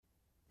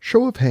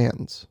Show of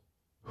hands.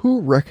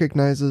 Who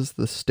recognizes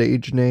the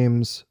stage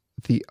names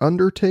The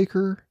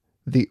Undertaker,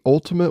 The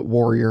Ultimate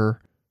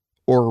Warrior,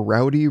 or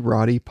Rowdy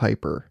Roddy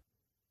Piper?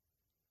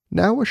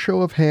 Now a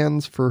show of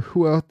hands for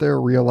who out there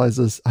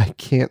realizes I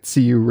can't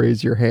see you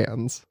raise your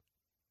hands.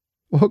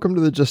 Welcome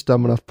to the Just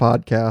Dumb Enough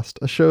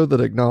podcast, a show that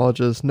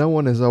acknowledges no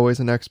one is always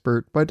an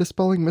expert by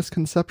dispelling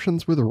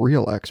misconceptions with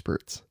real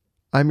experts.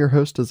 I'm your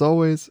host as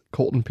always,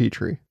 Colton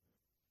Petrie.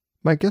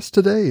 My guest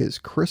today is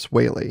Chris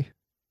Whaley.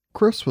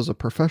 Chris was a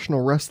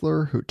professional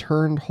wrestler who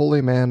turned holy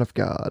man of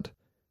God.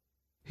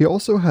 He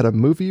also had a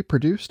movie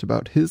produced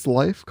about his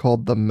life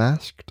called The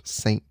Masked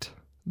Saint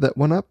that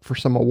went up for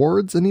some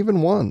awards and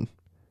even won.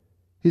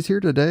 He's here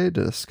today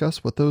to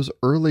discuss what those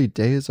early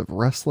days of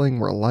wrestling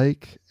were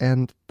like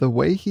and the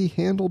way he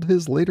handled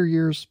his later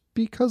years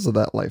because of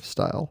that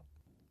lifestyle.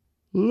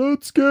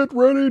 Let's get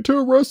ready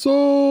to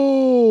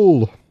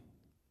wrestle!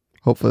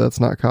 Hopefully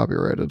that's not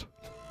copyrighted.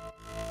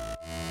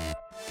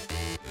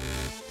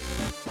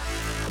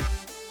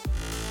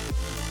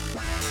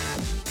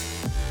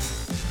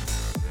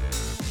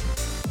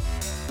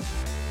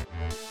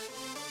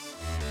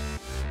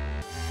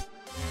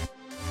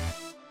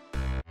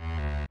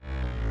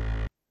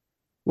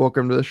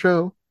 Welcome to the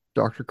show,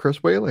 Dr.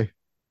 Chris Whaley.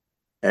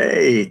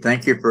 Hey,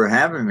 thank you for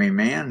having me,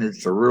 man.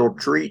 It's a real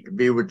treat to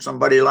be with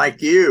somebody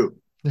like you.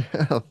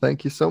 Yeah,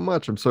 thank you so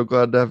much. I'm so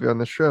glad to have you on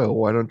the show.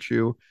 Why don't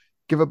you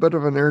give a bit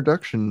of an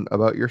introduction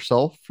about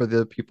yourself for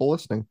the people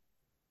listening?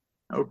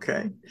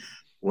 Okay.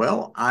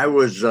 Well, I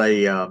was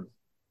a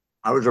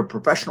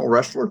professional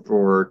wrestler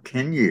for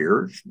 10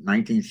 years,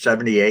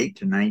 1978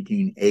 to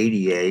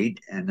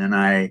 1988, and then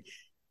I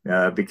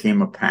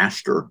became a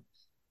pastor.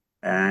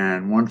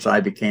 And once I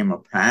became a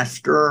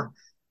pastor,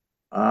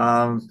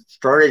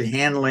 started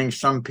handling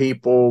some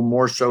people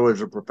more so as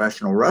a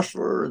professional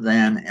wrestler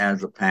than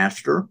as a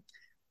pastor,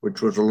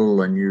 which was a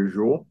little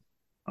unusual,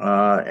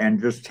 and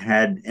just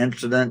had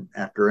incident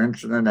after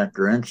incident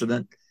after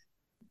incident.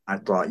 I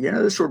thought,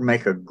 this would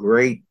make a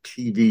great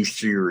TV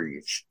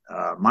series.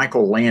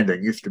 Michael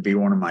Landon used to be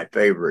one of my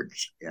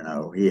favorites.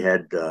 He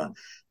had The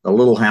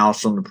Little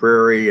House on the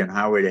Prairie and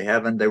Highway to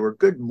Heaven. They were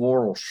good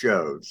moral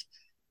shows.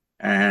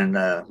 And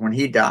when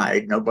he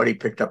died, nobody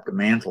picked up the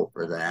mantle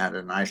for that.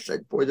 And I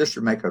said, boy, this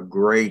would make a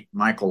great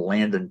Michael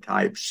Landon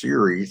type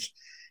series.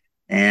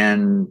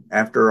 And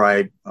after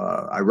I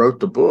wrote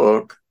the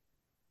book,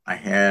 I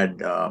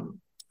had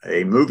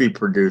a movie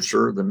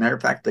producer. The matter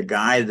of fact, the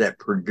guy that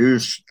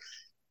produced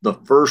the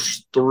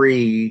first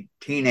three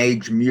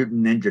Teenage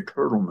Mutant Ninja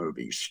Turtle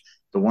movies,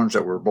 the ones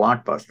that were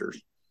blockbusters.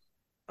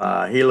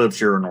 He lives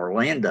here in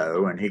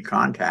Orlando, and he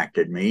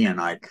contacted me, and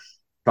I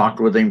talked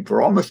with him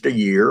for almost a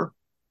year.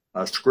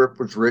 A script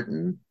was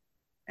written,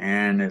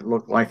 and it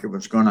looked like it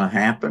was going to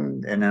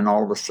happen. And then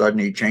all of a sudden,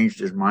 he changed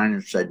his mind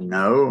and said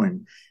no.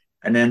 And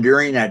then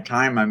during that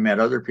time, I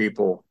met other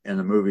people in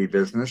the movie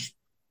business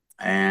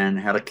and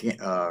had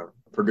a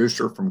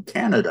producer from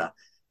Canada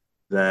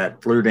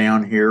that flew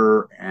down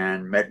here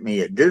and met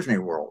me at Disney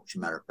World, as a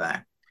matter of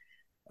fact.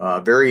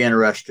 Very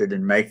interested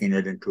in making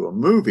it into a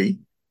movie.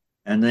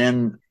 And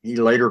then he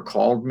later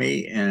called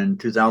me in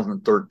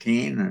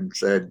 2013 and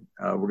said,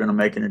 we're going to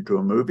make it into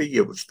a movie.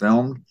 It was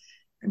filmed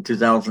in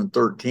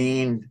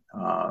 2013.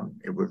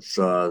 It was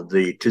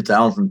the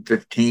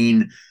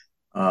 2015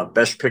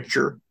 Best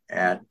Picture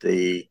at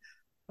the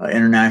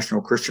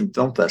International Christian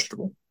Film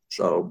Festival.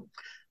 So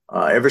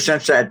ever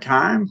since that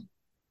time,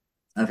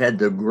 I've had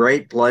the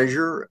great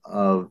pleasure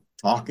of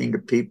talking to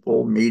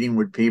people, meeting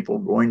with people,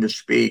 going to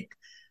speak.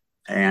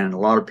 And a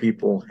lot of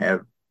people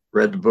have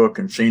read the book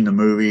and seen the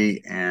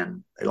movie,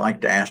 and they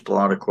like to ask a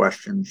lot of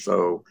questions.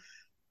 So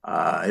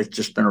it's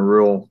just been a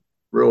real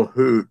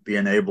hoot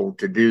being able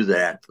to do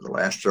that for the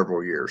last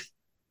several years.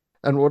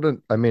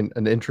 And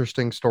an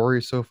interesting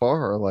story so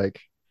far.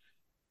 Like,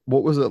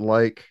 what was it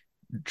like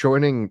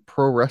joining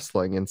pro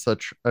wrestling in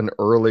such an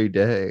early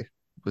day?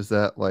 Was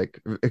that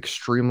like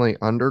extremely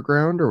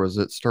underground, or was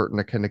it starting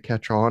to kind of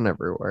catch on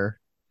everywhere?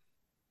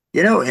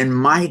 In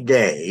my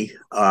day,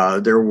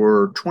 there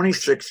were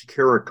 26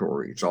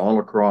 territories all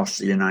across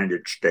the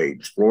United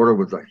States. Florida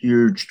was a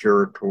huge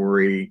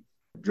territory,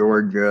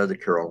 Georgia, the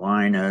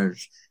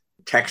Carolinas.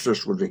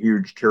 Texas was a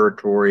huge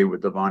territory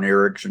with the Von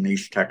Erichs in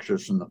East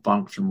Texas and the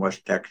Funks in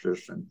West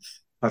Texas and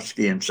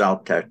Husky in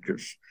South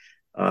Texas.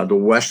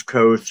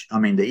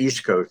 The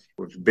East Coast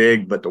was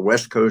big, but the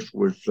West Coast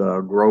was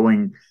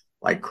growing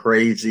like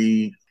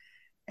crazy.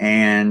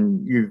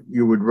 And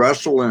you would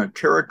wrestle in a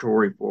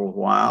territory for a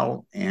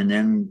while and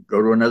then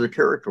go to another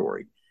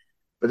territory.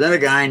 But then a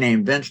guy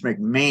named Vince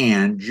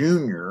McMahon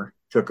Jr.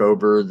 took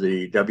over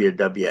the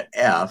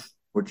WWF,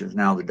 which is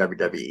now the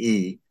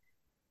WWE,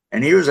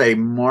 and he was a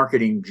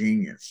marketing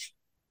genius.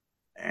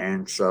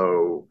 And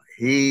so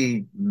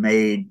he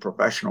made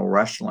professional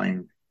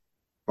wrestling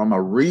from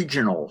a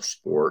regional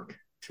sport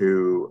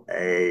to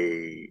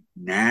a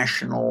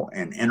national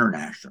and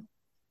international.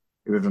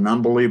 He was an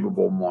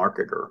unbelievable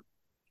marketer.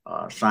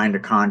 Signed a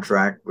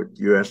contract with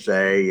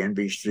USA,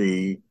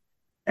 NBC,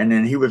 and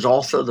then he was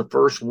also the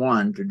first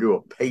one to do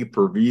a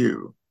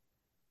pay-per-view.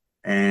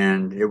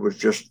 And it was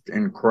just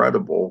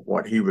incredible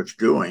what he was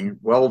doing.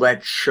 Well,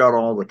 that shut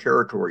all the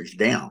territories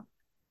down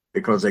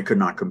because they could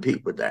not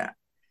compete with that.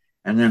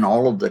 And then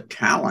all of the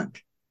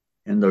talent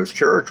in those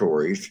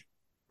territories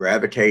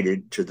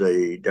gravitated to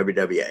the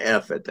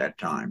WWF at that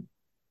time.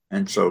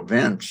 And so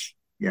Vince,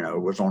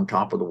 was on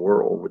top of the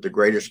world with the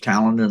greatest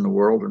talent in the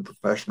world in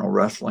professional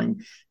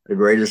wrestling, the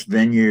greatest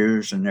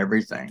venues and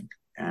everything.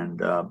 And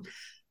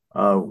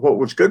what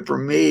was good for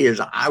me is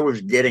I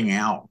was getting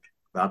out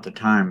about the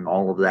time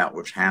all of that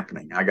was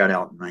happening. I got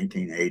out in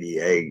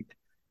 1988.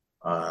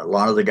 A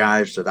lot of the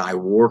guys that I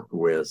worked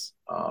with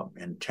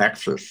in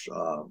Texas,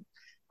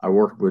 I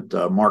worked with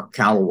Mark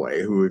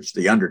Calloway, who is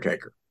the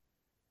Undertaker,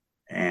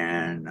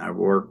 and I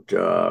worked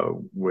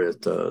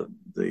with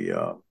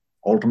the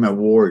Ultimate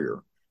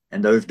Warrior.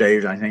 In those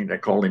days, I think they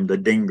called him the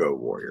Dingo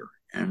Warrior,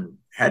 and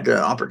had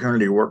the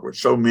opportunity to work with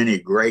so many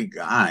great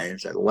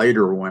guys that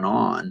later went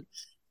on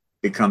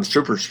become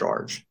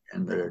superstars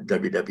in the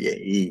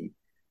WWE.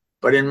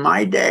 But in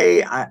my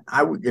day,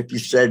 I would, if you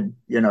said,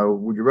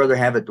 would you rather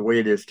have it the way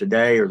it is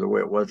today or the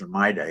way it was in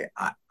my day?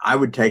 I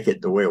would take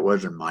it the way it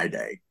was in my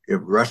day. If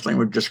wrestling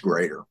was just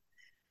greater.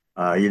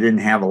 You didn't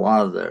have a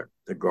lot of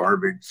the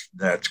garbage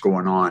that's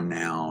going on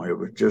now. It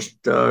was just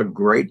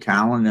great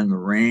talent in the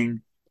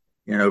ring,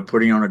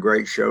 putting on a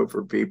great show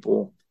for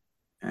people,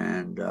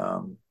 and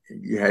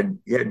you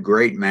had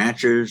great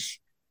matches.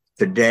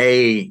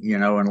 Today,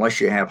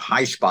 unless you have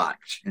high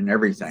spots and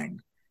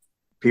everything,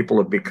 people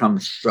have become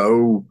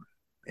so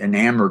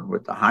enamored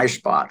with the high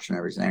spots and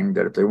everything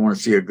that if they want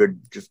to see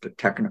just a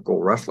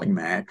technical wrestling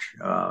match,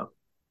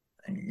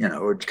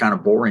 it's kind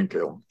of boring to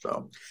them.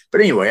 So,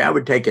 but anyway, I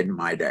would take it in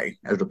my day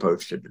as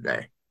opposed to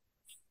today.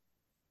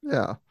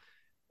 Yeah.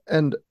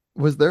 And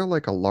was there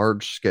like a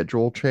large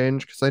schedule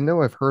change? Because I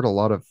know I've heard a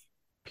lot of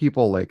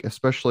people, like,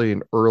 especially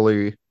in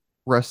early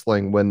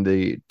wrestling when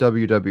the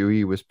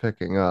WWE was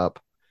picking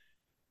up,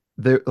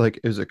 they like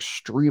is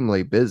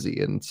extremely busy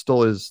and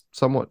still is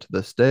somewhat to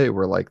this day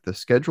where like the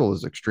schedule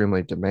is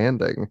extremely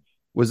demanding.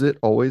 Was it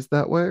always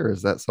that way, or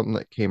is that something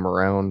that came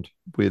around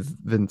with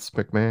Vince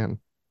McMahon?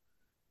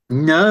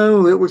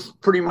 No, it was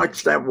pretty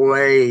much that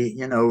way,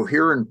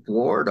 here in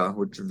Florida,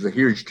 which is a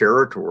huge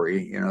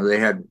territory. They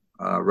had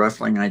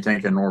wrestling, I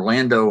think, in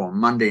Orlando on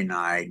Monday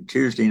night.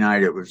 Tuesday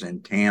night, it was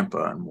in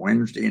Tampa. And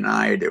Wednesday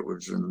night, it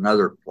was in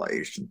another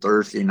place. And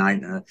Thursday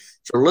night.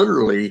 So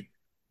literally,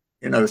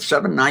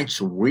 7 nights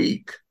a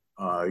week,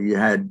 you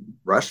had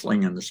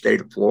wrestling in the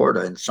state of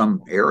Florida in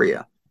some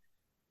area.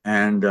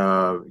 And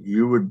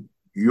you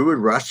would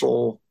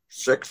wrestle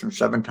 6 and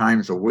 7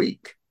 times a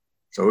week.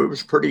 So it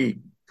was pretty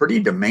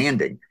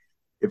demanding.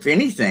 If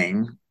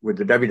anything, with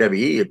the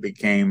WWE, it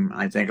became,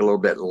 I think, a little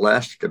bit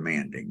less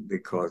demanding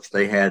because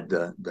they had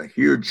the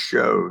huge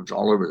shows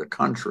all over the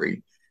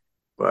country,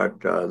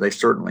 but they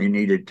certainly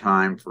needed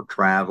time for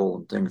travel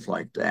and things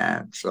like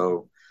that.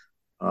 So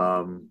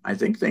I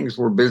think things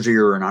were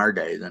busier in our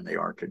day than they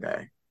are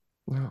today.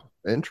 Wow,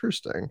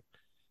 interesting.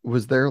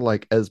 Was there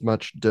like as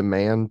much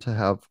demand to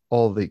have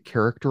all the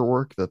character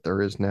work that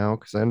there is now?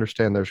 Because I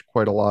understand there's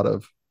quite a lot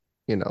of,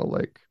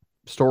 like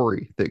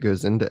story that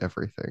goes into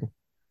everything.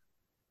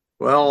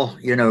 Well,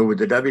 with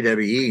the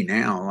WWE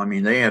now, I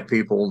mean, they have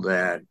people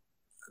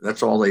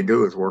that's all they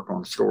do is work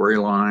on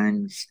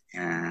storylines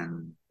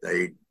and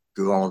they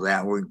do all of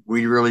that.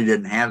 We really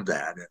didn't have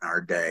that in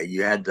our day.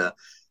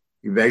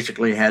 You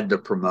basically had the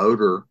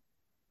promoter,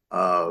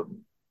 uh,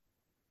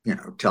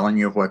 telling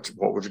you what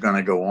was going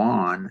to go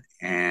on,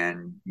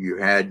 and you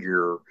had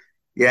your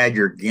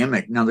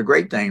gimmick. Now the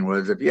great thing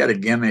was if you had a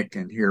gimmick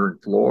in here in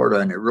Florida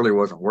and it really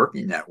wasn't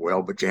working that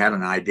well, but you had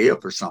an idea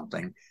for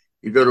something,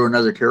 you go to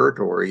another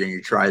territory and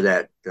you try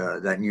that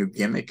new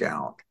gimmick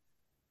out,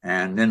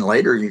 and then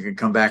later you can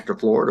come back to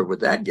Florida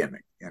with that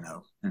gimmick,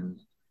 and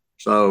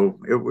so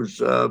it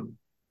was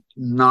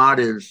not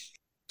as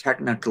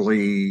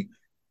technically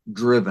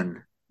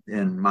driven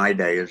in my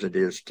day as it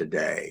is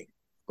today,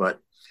 but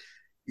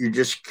you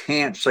just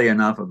can't say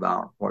enough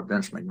about what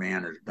Vince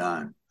McMahon has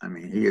done. I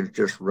mean, he has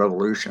just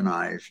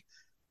revolutionized.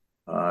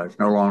 It's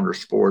no longer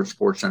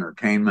sports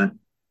entertainment,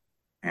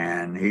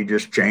 and he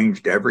just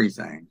changed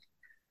everything.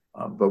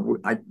 But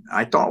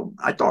I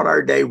thought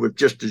our day was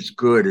just as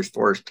good as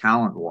far as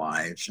talent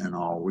wise and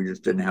all. We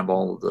just didn't have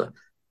all of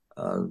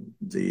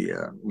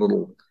the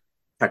little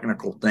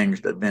technical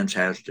things that Vince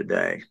has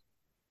today.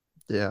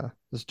 Yeah,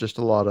 it's just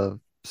a lot of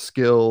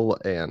skill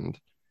and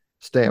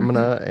Mm-hmm.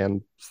 stamina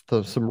and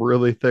some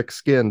really thick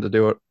skin to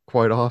do it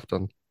quite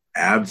often.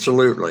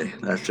 Absolutely,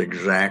 that's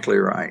exactly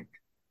right.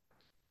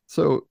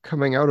 So,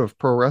 coming out of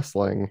pro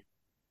wrestling,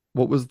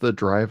 what was the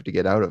drive to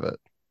get out of it?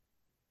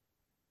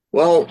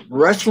 Well,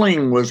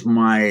 wrestling was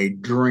my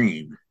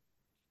dream.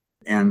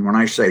 And when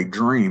I say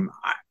dream,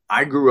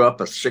 I grew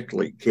up a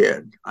sickly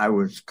kid. I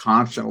was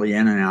constantly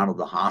in and out of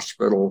the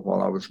hospital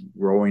while I was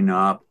growing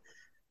up,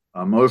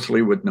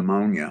 mostly with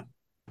pneumonia.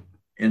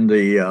 In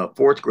the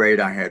fourth grade,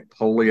 I had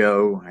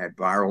polio, I had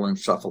viral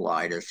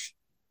encephalitis,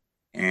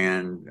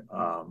 and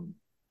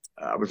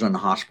I was in the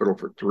hospital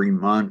for 3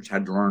 months,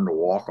 had to learn to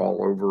walk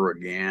all over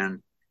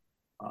again.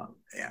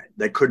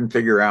 they couldn't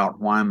figure out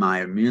why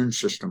my immune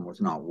system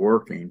was not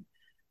working.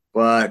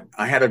 But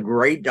I had a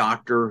great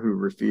doctor who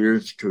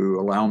refused to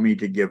allow me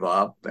to give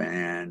up,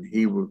 and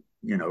he would,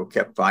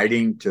 kept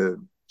fighting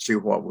to see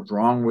what was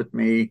wrong with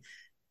me.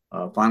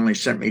 Finally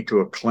sent me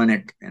to a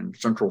clinic in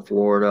Central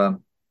Florida.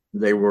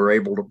 They were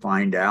able to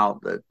find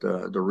out that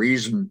the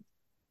reason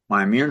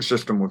my immune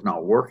system was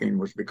not working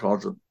was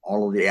because of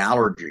all of the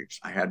allergies.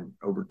 I had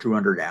over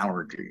 200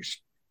 allergies.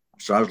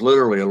 So I was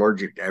literally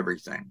allergic to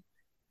everything.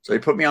 So they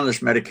put me on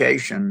this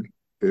medication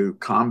to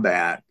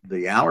combat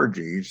the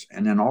allergies.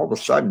 And then all of a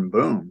sudden,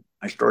 boom,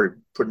 I started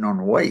putting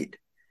on weight.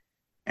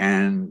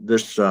 And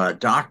this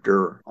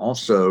doctor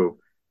also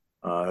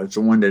is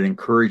the one that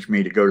encouraged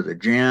me to go to the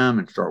gym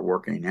and start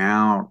working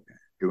out,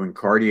 doing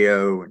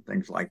cardio and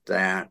things like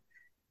that.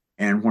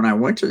 And when I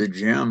went to the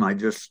gym, I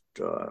just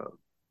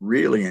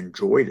really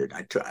enjoyed it.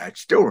 I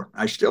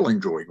still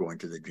enjoy going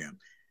to the gym,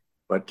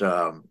 but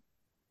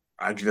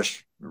I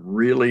just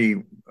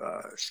really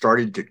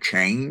started to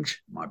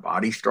change. My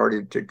body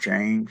started to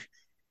change.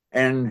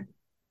 And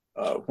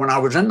when I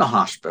was in the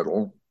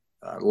hospital,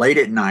 late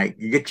at night,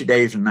 you get your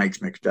days and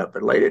nights mixed up,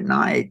 but late at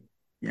night,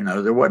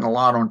 there wasn't a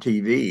lot on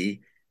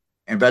TV.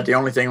 In fact, the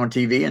only thing on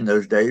TV in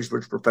those days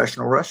was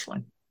professional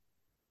wrestling.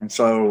 And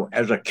so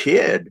as a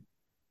kid,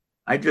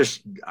 I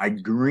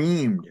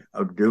dreamed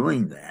of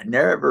doing that,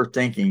 never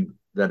thinking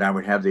that I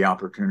would have the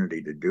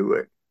opportunity to do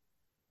it.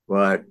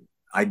 But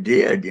I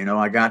did,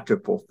 I got to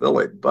fulfill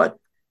it. But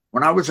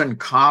when I was in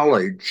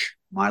college,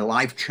 my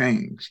life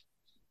changed,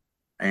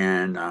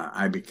 and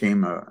I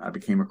became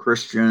a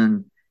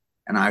Christian,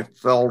 and I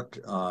felt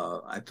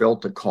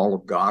the call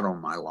of God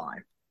on my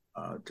life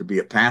to be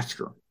a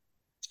pastor.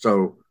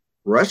 So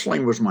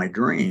wrestling was my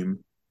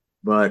dream,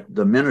 but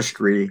the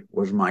ministry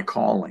was my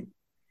calling.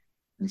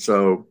 And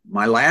so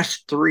my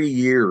last 3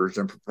 years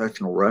in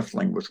professional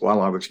wrestling was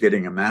while I was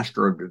getting a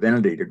Master of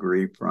Divinity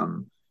degree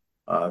from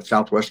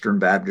Southwestern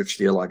Baptist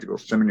Theological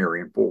Seminary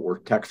in Fort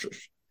Worth,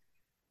 Texas.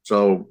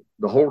 So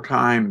the whole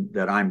time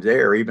that I'm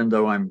there, even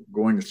though I'm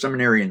going to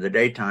seminary in the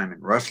daytime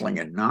and wrestling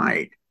at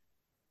night,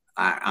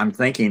 I'm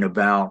thinking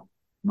about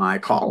my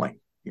calling.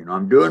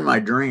 I'm doing my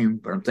dream,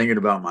 but I'm thinking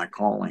about my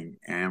calling.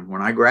 And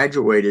when I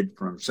graduated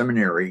from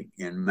seminary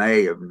in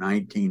May of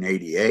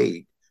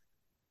 1988,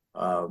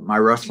 my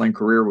wrestling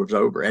career was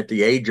over at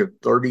the age of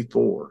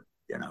 34,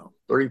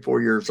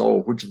 34 years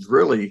old, which is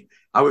really,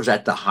 I was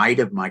at the height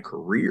of my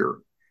career.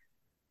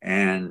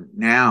 And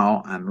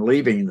now I'm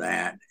leaving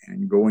that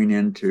and going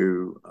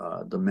into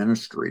the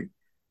ministry.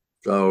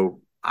 So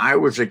I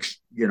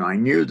I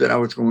knew that I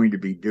was going to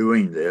be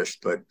doing this,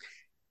 but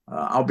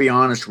I'll be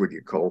honest with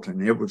you,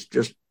 Colton, it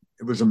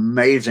was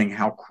amazing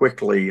how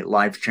quickly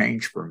life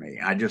changed for me.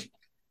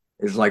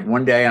 It's like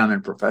one day I'm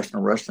in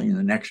professional wrestling, and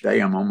the next day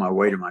I'm on my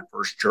way to my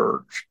first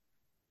church.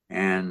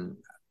 And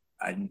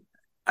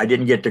I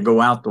didn't get to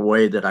go out the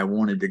way that I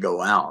wanted to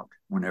go out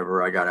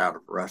whenever I got out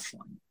of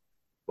wrestling.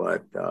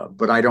 But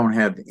I don't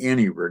have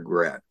any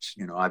regrets.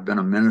 I've been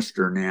a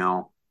minister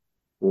now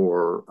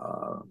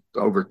for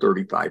over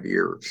 35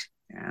 years,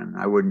 and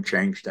I wouldn't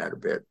change that a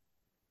bit.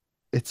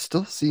 It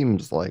still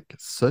seems like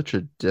such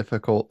a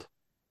difficult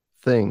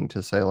thing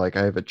to say, like,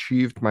 I've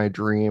achieved my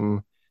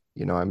dream,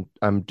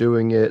 I'm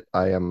doing it,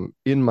 I am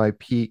in my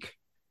peak,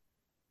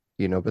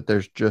 but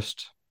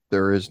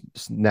there is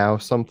now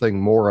something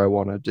more I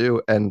want to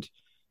do. And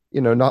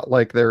not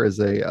like there is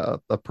a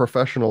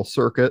professional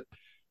circuit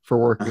for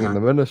working in Uh-huh.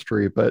 the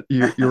ministry, but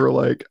you were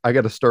like, I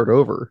got to start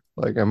over.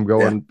 Like, Yeah,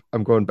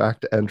 I'm going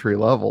back to entry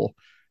level.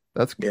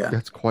 that's yeah.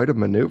 that's quite a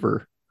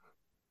maneuver.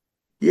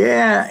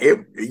 Yeah,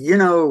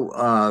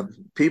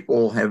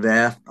 people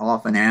have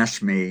often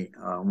asked me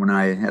when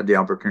I had the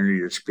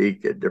opportunity to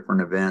speak at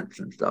different events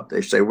and stuff.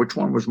 They say, which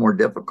one was more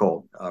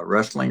difficult,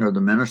 wrestling or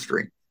the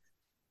ministry?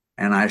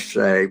 And I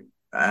say,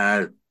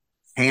 uh,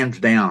 hands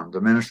down, the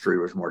ministry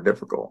was more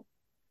difficult.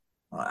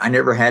 I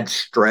never had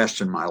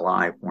stress in my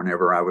life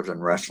whenever I was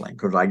in wrestling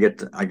because I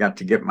got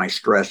to get my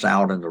stress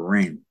out in the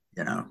ring.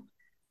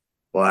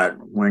 But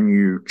when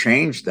you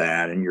change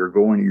that and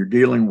you're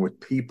dealing with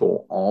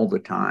people all the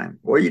time.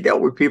 Well, you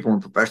dealt with people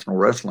in professional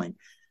wrestling,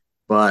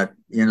 but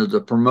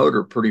the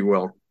promoter pretty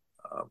well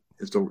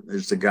is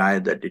the guy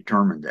that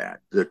determined that.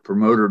 The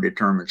promoter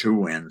determines who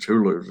wins,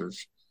 who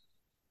loses,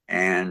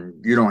 and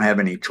you don't have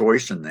any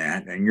choice in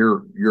that. And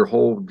your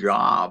whole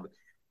job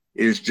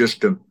is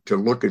just to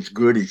look as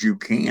good as you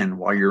can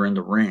while you're in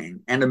the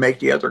ring and to make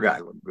the other guy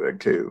look good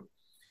too.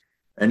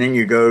 And then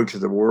you go to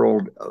the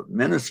world of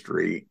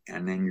ministry,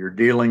 and then you're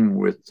dealing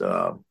with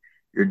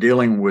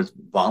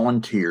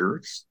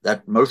volunteers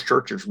that most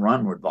churches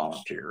run with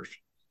volunteers,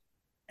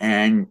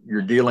 and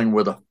you're dealing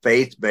with a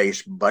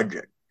faith-based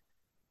budget.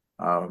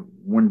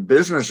 When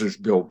businesses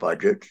build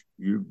budgets,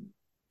 you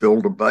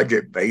build a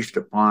budget based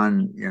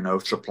upon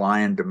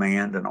supply and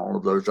demand and all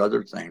of those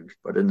other things.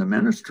 But in the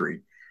ministry,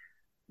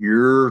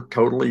 you're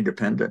totally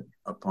dependent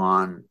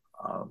upon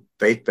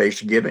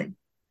faith-based giving.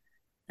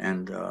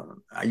 And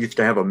I used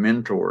to have a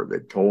mentor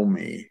that told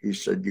me, he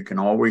said, you can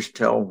always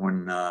tell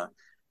when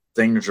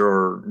things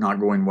are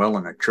not going well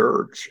in a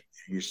church.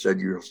 You said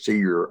you'll see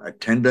your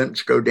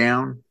attendance go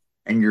down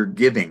and your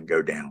giving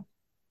go down.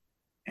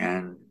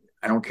 And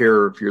I don't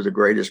care if you're the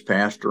greatest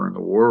pastor in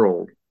the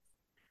world.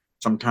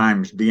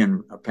 Sometimes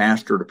being a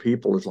pastor to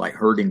people is like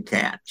herding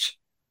cats,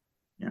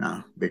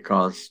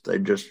 because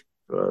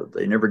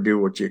they never do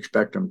what you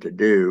expect them to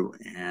do.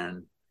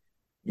 And,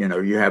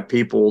 you have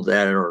people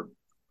that are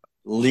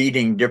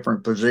leading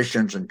different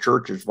positions in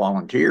churches,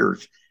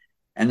 volunteers,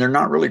 and they're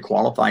not really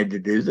qualified to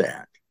do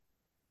that.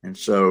 And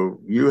so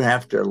you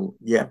have to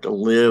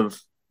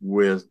live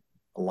with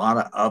a lot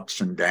of ups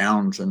and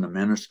downs in the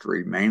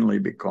ministry, mainly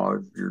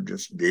because you're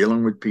just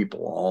dealing with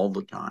people all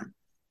the time,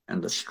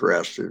 and the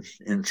stress is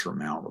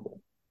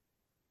insurmountable.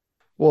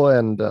 Well,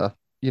 and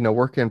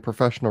working in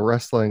professional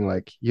wrestling,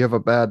 like you have a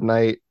bad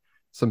night,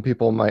 some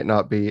people might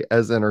not be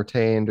as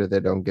entertained or they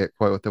don't get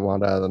quite what they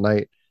want out of the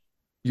night.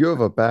 You have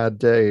a bad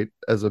day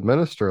as a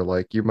minister,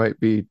 like you might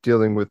be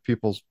dealing with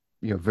people's,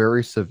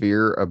 very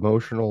severe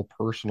emotional,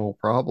 personal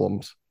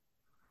problems.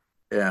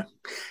 Yeah,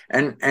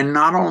 and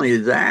not only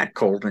that,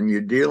 Colton,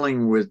 you're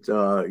dealing with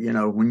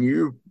when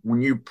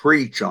you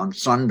preach on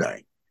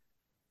Sunday,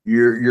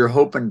 you're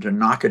hoping to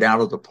knock it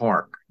out of the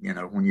park.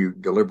 When you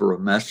deliver a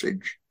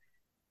message,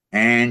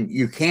 and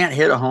you can't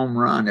hit a home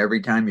run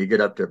every time you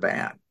get up to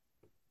bat.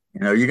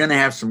 You're going to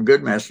have some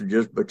good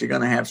messages, but you're going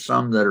to have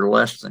some that are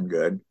less than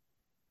good.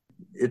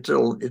 It's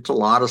a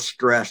lot of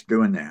stress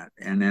doing that,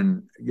 and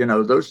then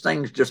those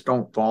things just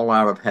don't fall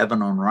out of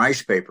heaven on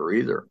rice paper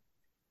either.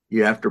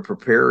 You have to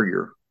prepare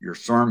your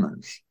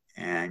sermons,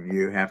 and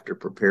you have to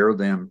prepare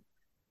them.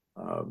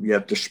 You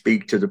have to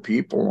speak to the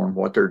people on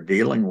what they're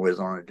dealing with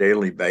on a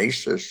daily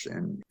basis,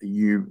 and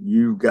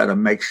you've got to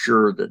make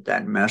sure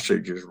that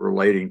message is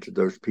relating to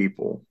those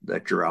people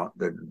that are out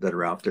there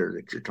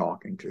that you're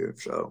talking to.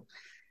 So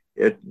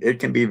it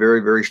can be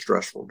very, very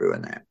stressful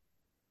doing that.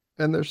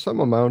 And there's some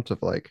amount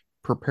of like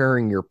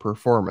preparing your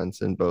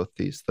performance in both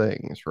these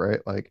things, right?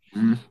 Like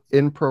Mm-hmm.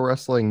 in pro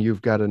wrestling,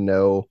 you've got to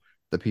know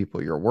the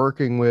people you're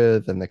working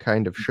with and the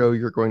kind of show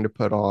you're going to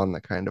put on,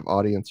 the kind of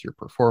audience you're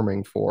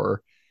performing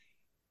for.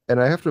 And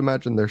I have to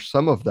imagine there's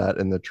some of that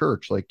in the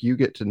church. Like you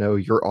get to know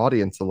your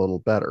audience a little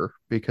better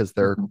because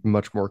they're Mm-hmm.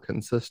 much more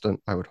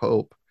consistent, I would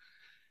hope.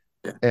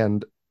 Yeah.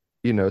 And,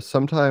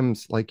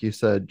 sometimes, like you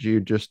said,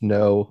 you just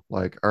know,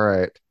 like, all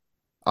right,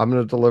 I'm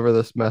going to deliver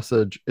this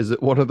message. Is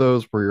it one of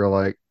those where you're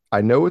like, I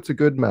know it's a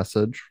good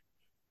message,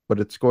 but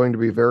it's going to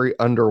be very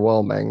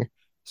underwhelming.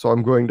 So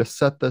I'm going to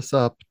set this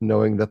up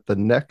knowing that the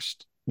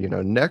next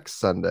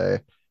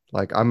Sunday,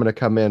 like I'm going to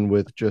come in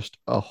with just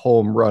a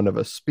home run of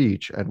a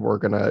speech and we're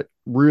going to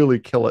really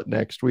kill it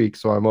next week.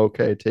 So I'm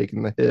okay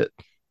taking the hit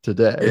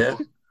today. Yeah.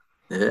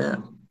 Yeah.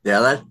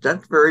 Yeah.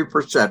 That's very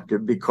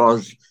perceptive,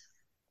 because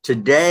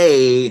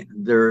today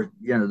the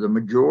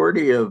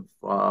majority of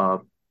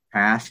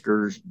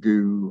pastors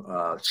do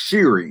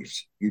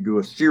series. You do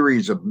a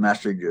series of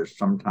messages,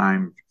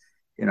 sometimes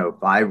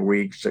 5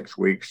 weeks, 6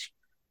 weeks,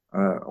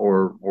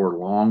 or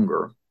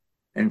longer.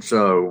 And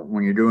so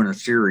when you're doing a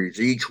series,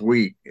 each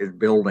week is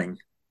building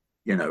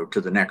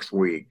to the next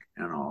week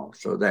and all.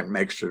 So that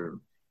makes it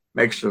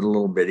a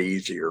little bit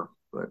easier.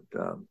 But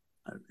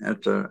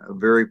that's a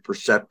very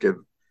perceptive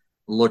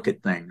look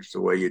at things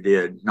the way you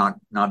did.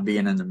 Not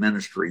being in the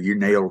ministry, you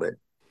nailed it.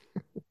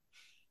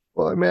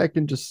 Well, I mean, I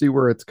can just see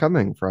where it's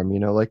coming from.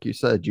 Like you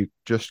said, you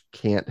just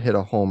can't hit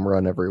a home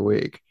run every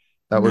week.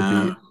 That would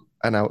be No,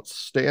 an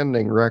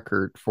outstanding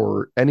record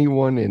for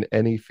anyone in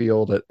any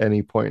field at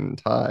any point in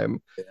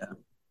time. yeah,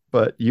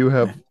 But you yeah,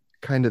 have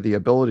kind of the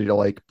ability to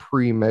like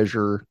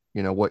pre-measure,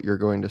 what you're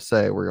going to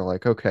say, where you're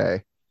like,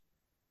 okay,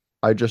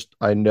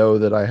 I know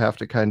that I have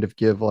to kind of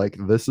give like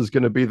this is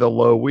going to be the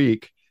low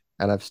week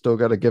and I've still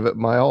got to give it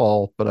my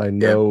all, but I yeah,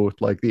 know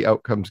like the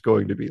outcome's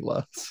going to be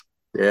less.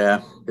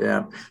 yeah,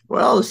 yeah.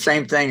 Well, the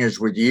same thing is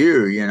with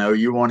you.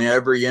 You want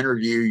every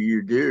interview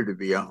you do to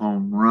be a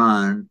home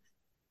run.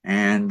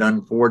 And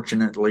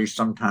unfortunately,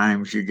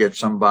 sometimes you get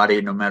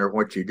somebody, no matter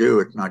what you do,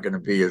 it's not going to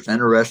be as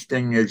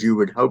interesting as you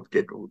would hoped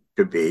it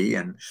to be.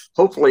 And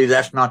hopefully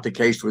that's not the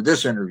case with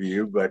this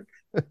interview, but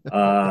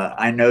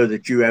I know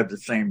that you have the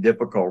same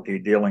difficulty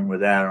dealing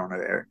with that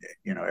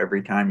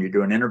every time you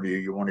do an interview,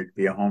 you want it to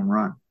be a home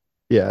run.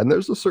 Yeah, and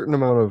there's a certain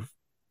amount of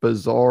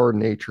bizarre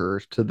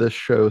nature to this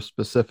show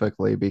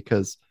specifically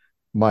because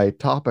my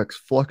topics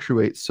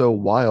fluctuate so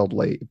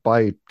wildly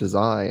by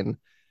design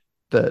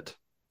that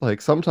like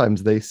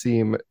sometimes they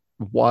seem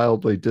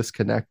wildly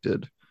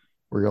disconnected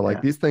where you're like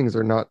Yeah. these things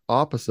are not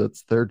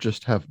opposites, they're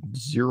just have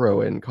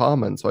zero in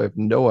common, so I have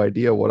no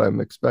idea what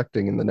I'm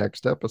expecting in the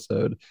next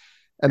episode.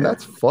 And Yeah.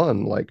 that's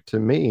fun. Like to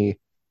me,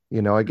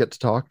 I get to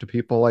talk to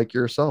people like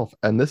yourself,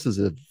 and this is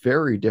a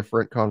very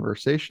different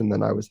conversation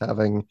than I was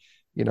having,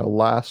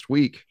 last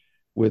week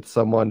with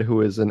someone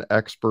who is an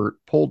expert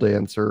pole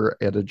dancer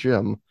at a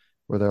gym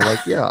where they're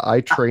like, yeah,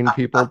 I train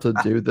people to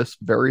do this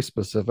very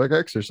specific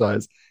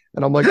exercise.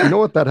 And I'm like, you know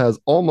what that has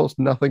almost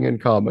nothing in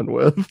common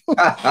with?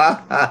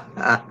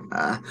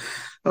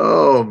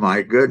 Oh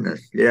my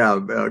goodness. Yeah.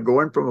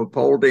 Going from a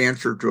pole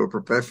dancer to a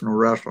professional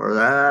wrestler,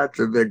 that's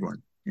a big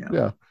one. Yeah.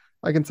 Yeah.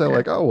 I can say yeah,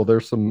 like, oh, well,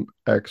 there's some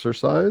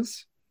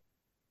exercise,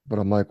 but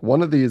I'm like,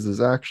 one of these is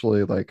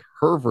actually like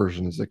her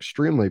version is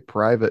extremely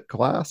private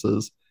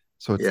classes.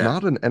 So it's yeah,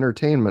 not an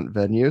entertainment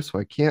venue. So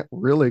I can't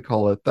really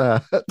call it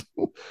that.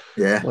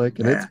 yeah, Like,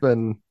 and it's yeah,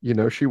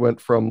 been, she went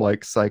from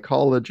like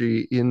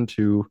psychology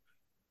into,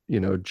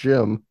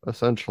 gym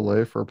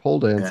essentially for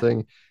pole yeah.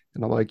 dancing.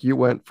 And I'm like, you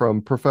went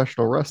from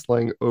professional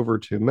wrestling over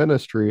to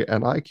ministry,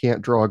 and I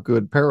can't draw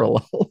good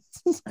parallels.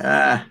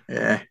 Yeah,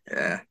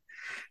 yeah.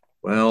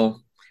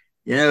 Well,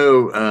 in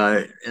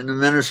the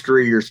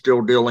ministry, you're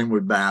still dealing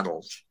with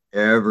battles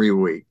every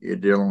week. You're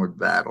dealing with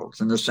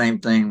battles, and the same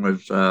thing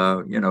with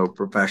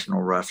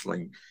professional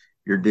wrestling.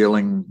 You're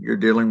dealing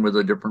with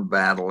a different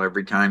battle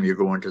every time you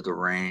go into the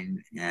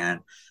ring, and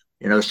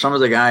some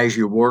of the guys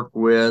you work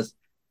with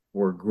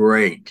were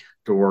great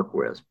to work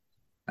with,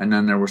 and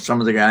then there were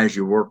some of the guys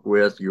you work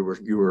with you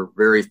were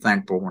very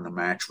thankful when the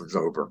match was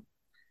over,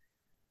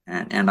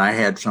 and I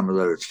had some of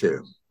those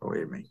too.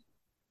 Believe me.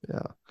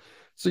 Yeah.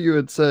 So you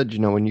had said,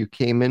 when you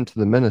came into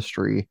the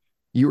ministry,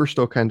 you were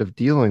still kind of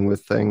dealing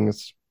with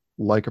things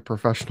like a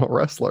professional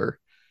wrestler.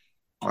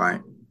 All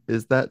right.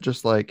 Is that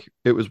just like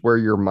it was where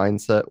your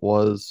mindset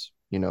was,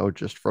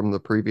 just from the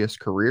previous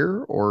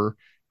career, or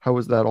how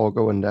was that all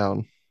going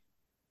down?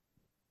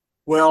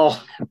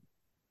 Well,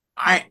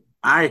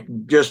 I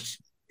just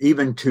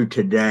even to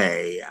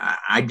today,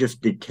 I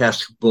just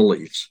detest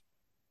bullies.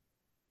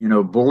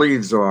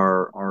 Bullies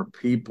are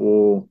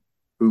people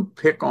who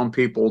pick on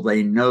people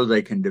they know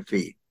they can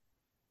defeat.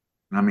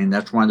 I mean,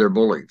 that's why they're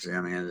bullies.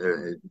 I mean,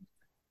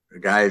 the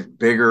guy is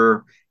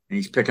bigger and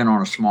he's picking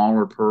on a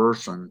smaller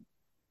person.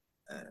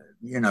 Uh,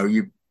 you know,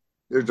 you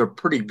there's a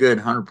pretty good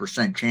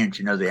 100% chance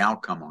you know the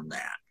outcome on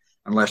that,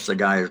 unless the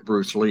guy is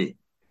Bruce Lee.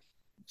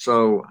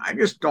 So I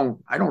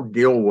don't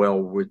deal well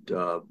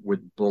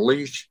with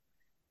bullies.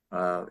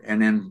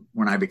 And then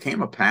when I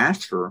became a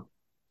pastor,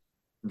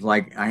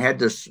 like I had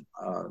this,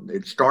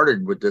 it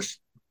started with this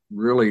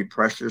really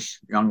precious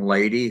young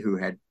lady who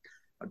had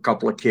a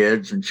couple of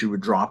kids, and she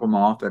would drop them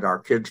off at our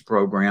kids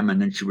program,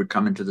 and then she would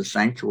come into the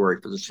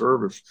sanctuary for the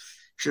service.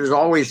 She was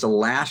always the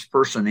last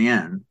person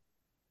in,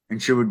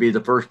 and she would be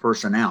the first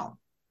person out.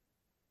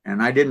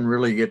 And I didn't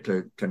really get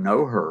to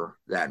know her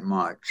that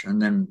much.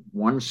 And then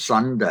one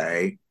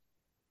Sunday,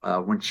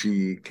 when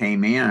she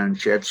came in,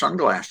 she had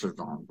sunglasses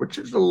on, which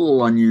is a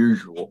little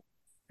unusual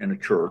in a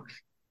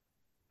church.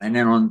 And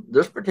then on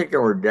this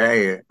particular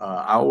day,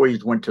 I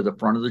always went to the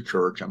front of the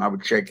church and I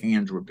would shake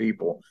hands with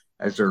people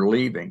as they're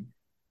leaving.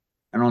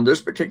 And on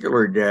this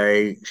particular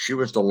day, she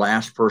was the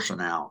last person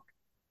out.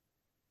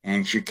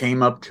 And she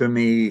came up to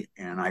me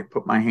and I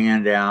put my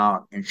hand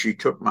out and she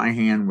took my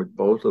hand with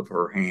both of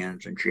her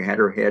hands and she had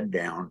her head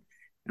down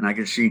and I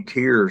could see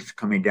tears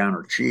coming down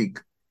her cheek.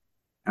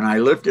 And I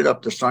lifted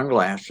up the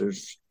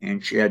sunglasses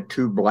and she had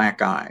two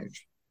black eyes.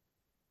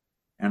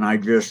 And I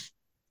just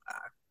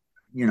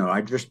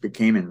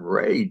became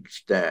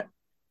enraged that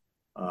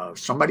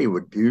somebody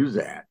would do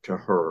that to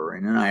her.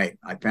 And then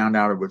I found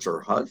out it was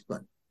her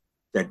husband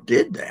that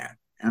did that.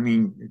 I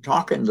mean, you're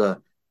talking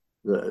the,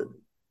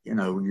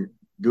 you're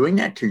doing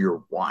that to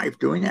your wife,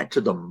 doing that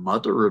to the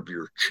mother of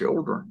your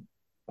children.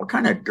 What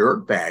kind of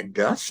dirtbag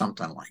does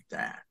something like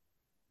that?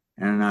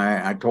 And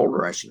I told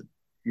her, I said,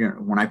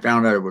 when I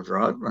found out it was her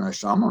husband, I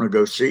said, I'm going to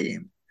go see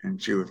him.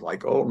 And she was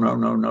like, oh, no,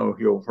 no, no,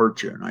 he'll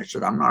hurt you. And I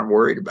said, I'm not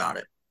worried about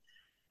it.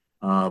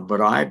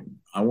 But I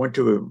went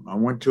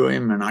to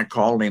him and I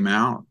called him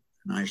out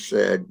and I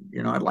said,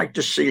 I'd like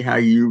to see how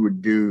you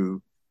would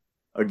do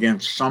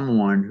against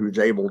someone who's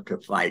able to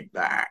fight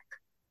back.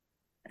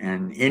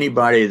 And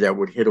anybody that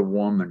would hit a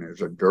woman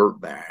is a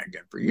dirtbag.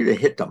 And for you to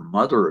hit the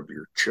mother of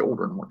your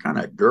children, what kind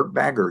of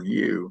dirtbag are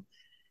you?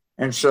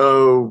 And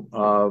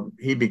so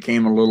he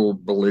became a little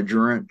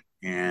belligerent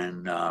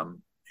and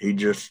he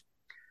just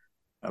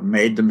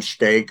made the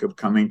mistake of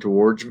coming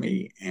towards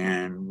me.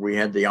 And we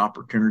had the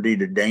opportunity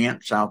to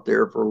dance out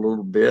there for a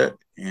little bit.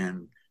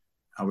 And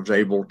I was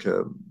able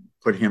to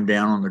put him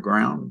down on the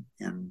ground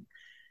and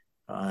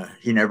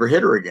he never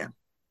hit her again,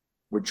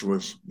 which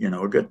was,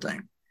 a good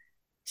thing.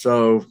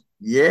 So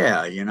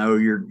yeah,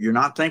 you're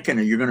not thinking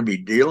that you're going to be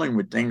dealing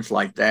with things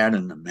like that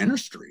in the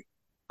ministry.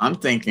 I'm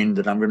thinking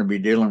that I'm going to be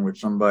dealing with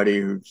somebody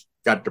who's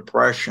got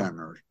depression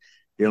or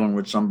dealing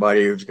with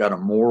somebody who's got a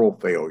moral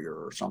failure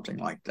or something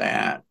like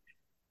that.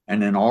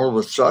 And then all of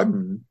a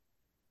sudden,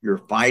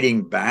 you're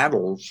fighting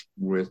battles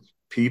with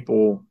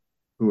people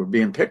who are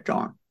being picked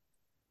on.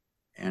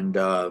 And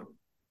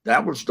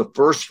that was the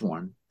first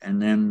one.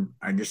 And then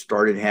I just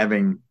started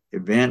having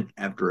event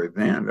after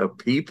event of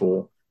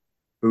people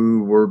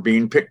who were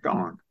being picked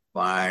on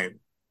by,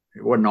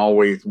 it wasn't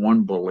always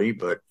one bully,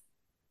 but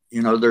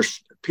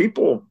there's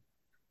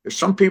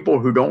some people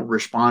who don't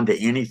respond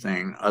to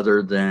anything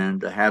other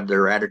than to have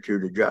their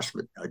attitude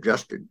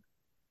adjusted.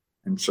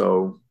 And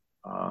so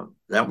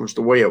that was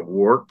the way it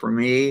worked for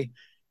me.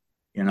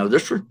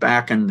 This was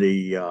back in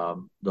the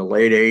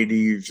late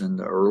 '80s and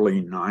the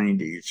early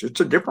 '90s.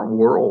 It's a different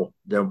world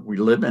that we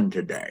live in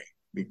today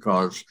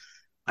because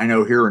I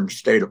know here in the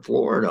state of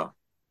Florida,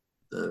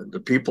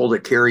 the people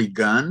that carry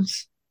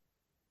guns,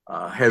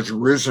 has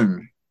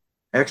risen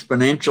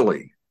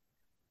exponentially.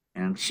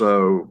 And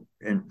so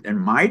in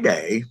my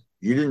day,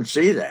 you didn't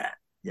see that.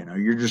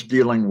 You're just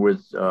dealing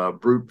with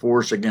brute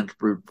force against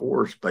brute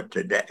force. But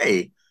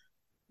today,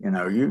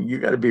 you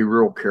got to be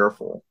real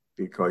careful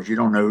because you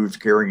don't know who's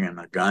carrying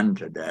a gun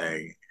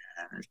today.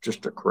 And it's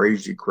just a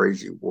crazy,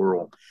 crazy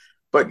world.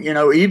 But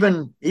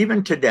even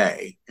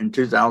today in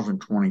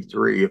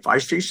 2023, if I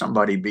see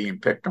somebody being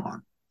picked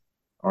on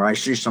or I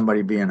see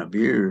somebody being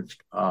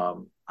abused,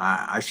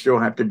 I still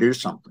have to do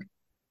something.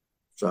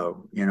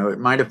 So, it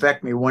might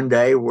affect me one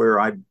day where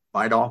I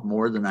bite off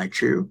more than I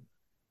chew,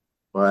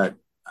 but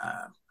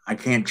I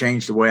can't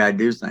change the way I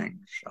do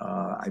things.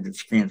 I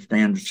just can't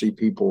stand to see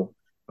people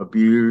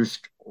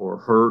abused or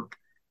hurt.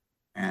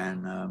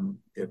 And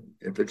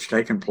if it's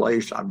taking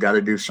place, I've got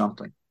to do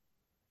something.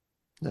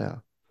 Yeah.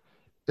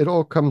 It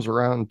all comes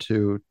around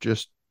to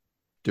just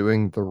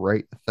doing the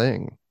right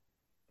thing.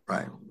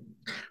 Right.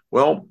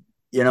 Well,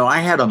 I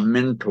had a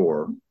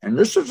mentor, and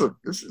this is a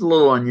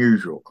little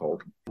unusual,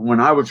 Colton. When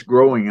I was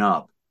growing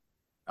up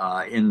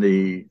in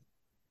the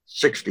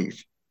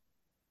 '60s,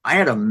 I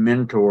had a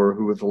mentor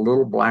who was a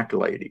little black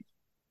lady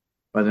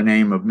by the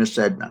name of Miss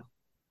Edna.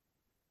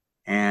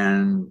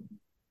 And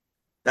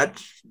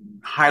that's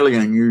highly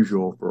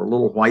unusual for a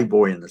little white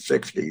boy in the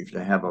 '60s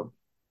to have a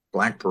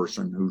black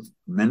person who's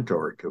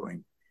mentor to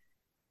him.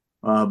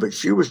 But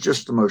she was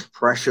just the most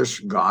precious,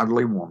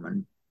 godly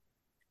woman.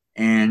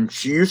 And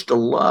she used to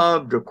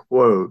love to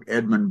quote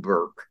Edmund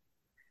Burke,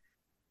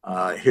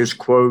 his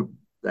quote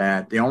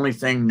that the only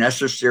thing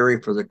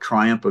necessary for the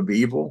triumph of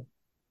evil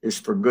is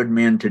for good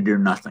men to do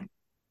nothing.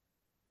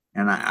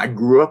 And I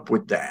grew up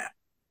with that.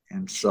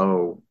 And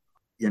so,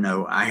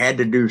 I had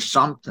to do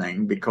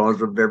something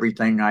because of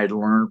everything I'd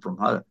learned from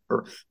her.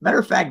 Matter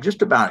of fact,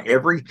 just about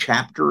every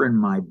chapter in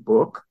my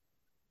book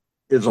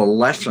is a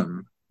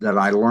lesson that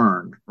I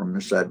learned from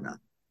Miss Edna.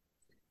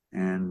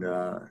 And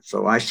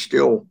so I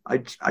still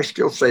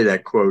say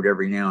that quote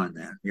every now and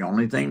then. The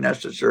only thing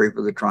necessary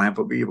for the triumph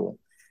of evil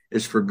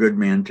is for good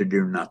men to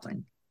do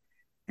nothing.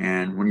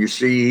 And when you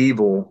see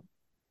evil,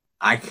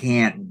 I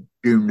can't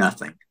do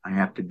nothing. I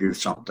have to do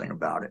something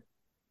about it.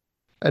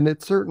 And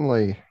it's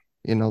certainly,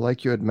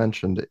 like you had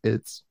mentioned,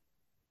 it's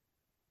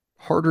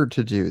harder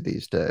to do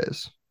these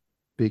days Yeah.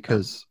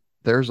 because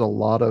there's a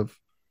lot of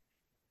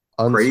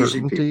Crazy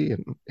people. uncertainty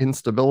and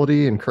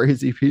instability and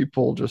crazy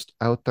people just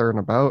out there and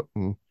about.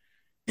 And,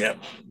 Yeah.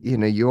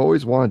 you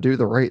always want to do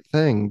the right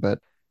thing, but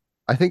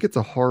I think it's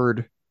a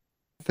hard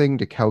thing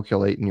to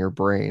calculate in your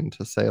brain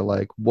to say,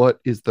 like, what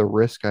is the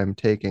risk I'm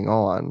taking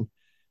on?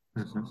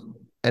 Mhm.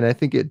 And I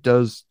think it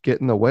does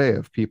get in the way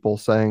of people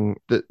saying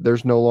that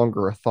there's no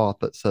longer a thought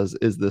that says,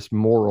 is this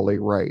morally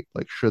right?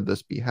 Like, should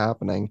this be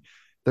happening?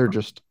 They're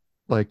just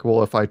like,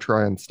 well, if I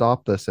try and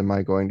stop this, am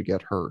I going to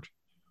get hurt?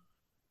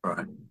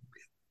 Right.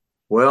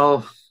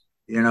 Well,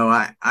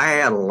 I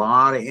had a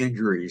lot of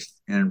injuries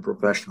in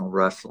professional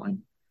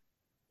wrestling.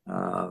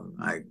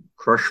 I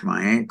crushed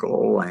my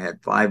ankle. I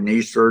had 5 knee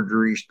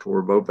surgeries,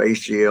 tore both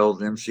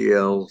ACLs,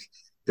 MCLs,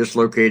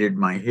 dislocated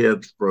my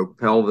hips, broke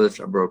pelvis.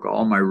 I broke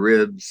all my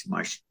ribs,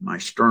 my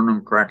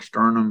sternum, cracked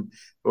sternum,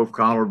 both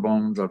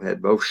collarbones. I've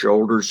had both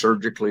shoulders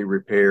surgically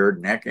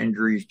repaired, neck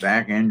injuries,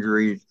 back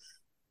injuries,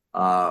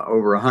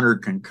 over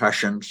 100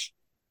 concussions.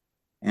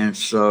 And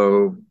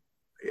so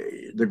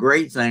the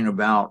great thing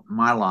about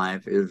my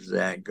life is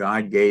that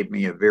God gave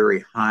me a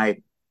very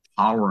high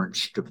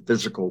tolerance to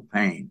physical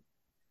pain.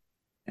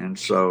 And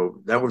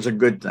so that was a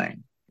good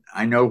thing.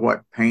 I know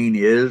what pain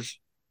is,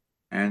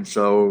 and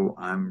so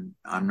I'm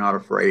not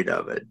afraid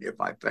of it if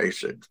I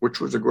face it,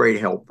 which was a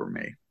great help for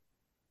me.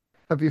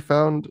 Have you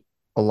found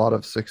a lot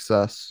of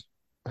success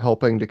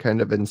helping to kind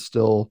of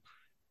instill,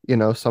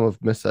 some of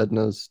Miss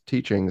Edna's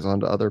teachings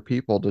onto other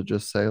people to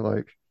just say,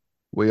 like,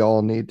 we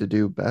all need to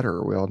do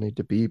better. We all need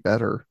to be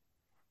better.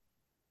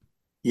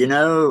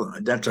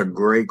 That's a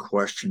great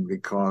question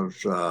because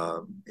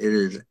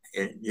it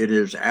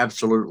is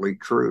absolutely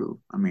true.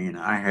 I mean,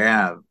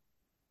 I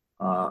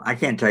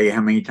can't tell you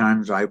how many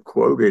times I've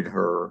quoted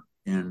her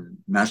in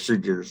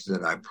messages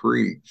that I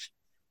preached.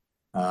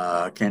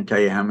 I can't tell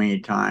you how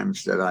many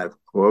times that I've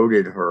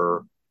quoted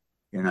her,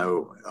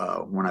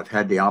 when I've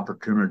had the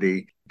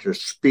opportunity to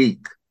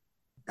speak.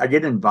 I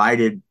get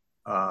invited.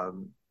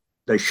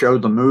 They show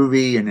the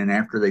movie, and then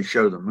after they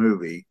show the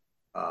movie,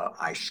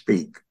 I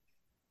speak.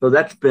 So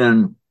that's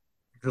been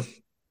just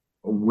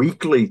a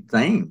weekly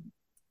thing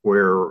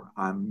where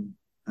I'm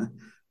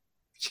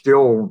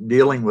still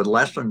dealing with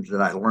lessons that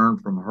I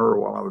learned from her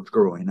while I was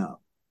growing up.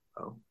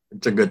 So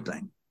it's a good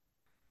thing.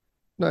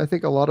 No, I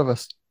think a lot of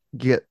us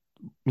get,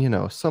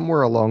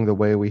 somewhere along the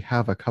way, we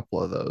have a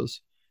couple of those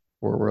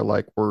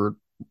where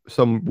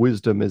some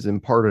wisdom is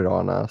imparted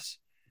on us.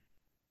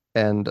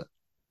 And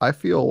I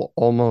feel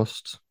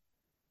almost,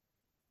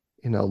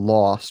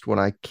 lost when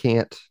I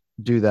can't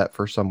do that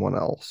for someone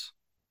else.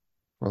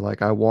 Or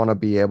like I want to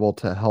be able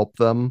to help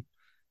them.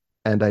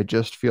 And I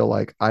just feel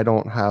like I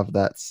don't have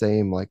that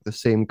same, like the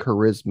same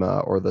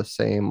charisma or the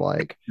same,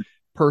 like,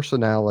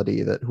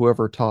 personality that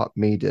whoever taught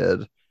me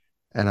did.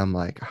 And I'm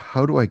like,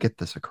 how do I get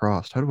this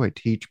across? How do I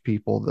teach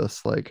people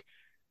this, like,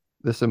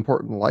 this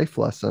important life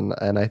lesson?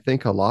 And I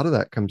think a lot of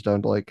that comes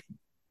down to, like,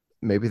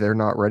 maybe they're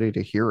not ready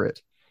to hear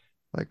it.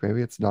 Like,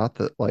 maybe it's not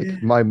that, like, Yeah.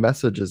 my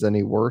message is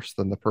any worse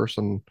than the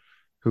person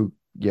who,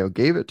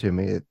 gave it to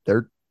me.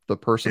 They're the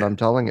person Yeah. I'm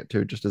telling it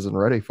to just isn't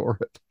ready for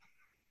it.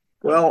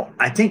 Well,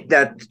 I think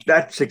that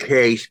that's the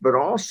case, but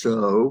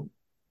also,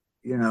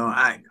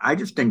 I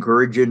just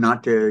encourage you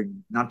not to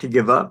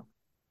give up.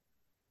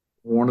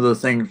 One of the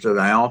things that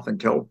I often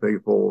tell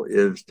people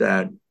is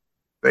that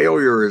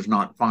failure is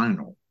not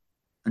final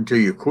until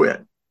you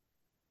quit.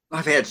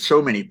 I've had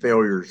so many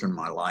failures in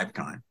my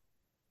lifetime.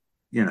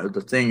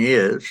 The thing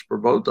is, for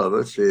both of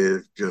us,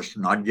 is just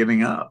not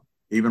giving up.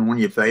 Even when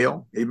you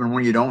fail, even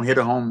when you don't hit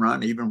a home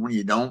run, even when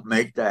you don't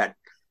make that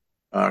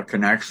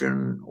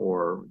connection,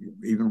 or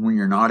even when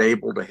you're not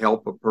able to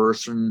help a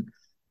person,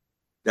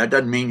 that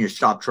doesn't mean you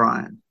stop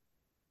trying,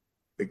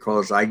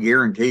 because I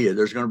guarantee you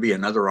there's going to be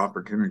another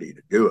opportunity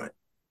to do it.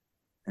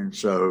 And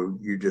so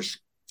you just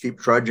keep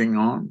trudging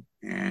on,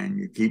 and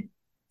you keep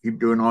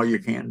doing all you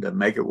can to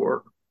make it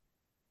work.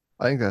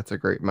 I think that's a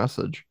great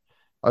message.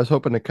 I was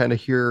hoping to kind of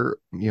hear,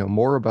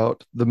 more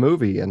about the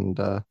movie and,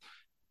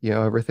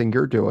 everything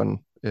you're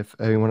doing. If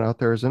anyone out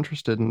there is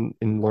interested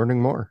in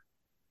learning more.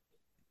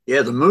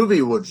 Yeah, the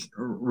movie was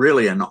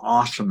really an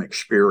awesome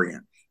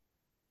experience.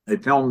 They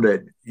filmed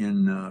it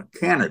in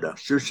Canada,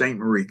 Sault Ste.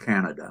 Marie,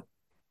 Canada.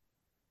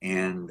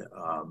 And,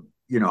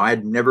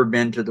 I'd never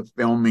been to the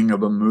filming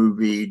of a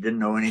movie, didn't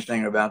know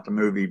anything about the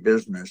movie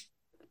business.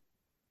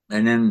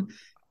 And then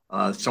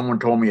someone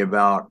told me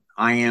about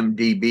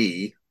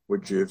IMDb,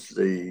 which is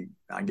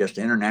I guess,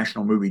 the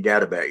International Movie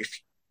Database.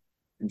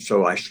 And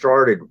so I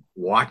started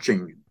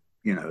watching,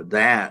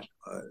 that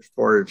as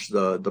far as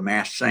the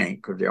Masked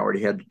Saint, because they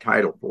already had the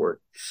title for it.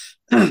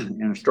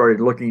 And I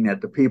started looking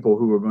at the people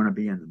who were going to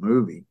be in the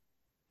movie.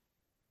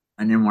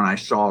 And then when I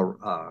saw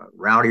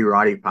Rowdy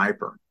Roddy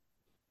Piper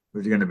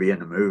was going to be in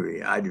the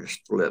movie, I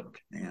just flipped.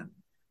 And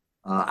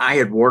I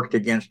had worked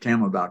against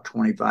him about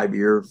 25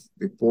 years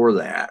before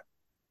that.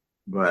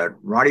 But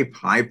Roddy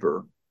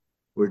Piper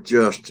was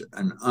just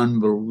an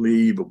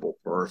unbelievable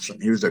person.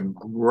 He was a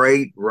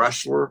great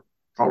wrestler,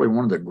 probably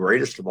one of the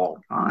greatest of all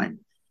time.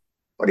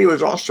 But he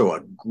was also a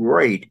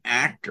great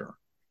actor.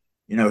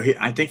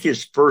 I think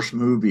his first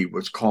movie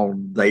was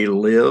called They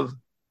Live,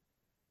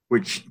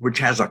 which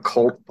has a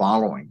cult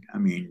following. I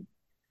mean,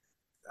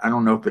 I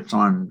don't know if it's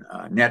on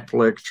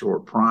Netflix or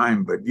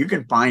Prime, but you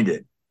can find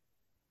it.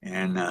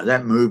 And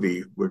that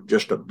movie was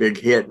just a big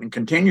hit and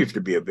continues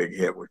to be a big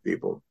hit with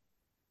people.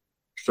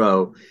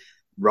 So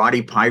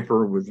Roddy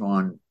Piper was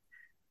on.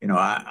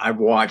 I've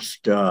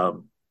watched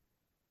some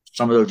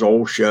of those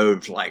old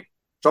shows like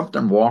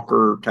something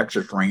Walker,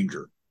 Texas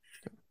Ranger,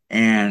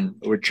 and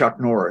with Chuck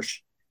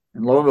Norris.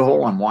 And lo and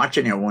behold, I'm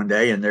watching it one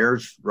day, and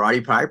there's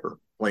Roddy Piper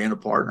playing a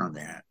part on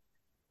that.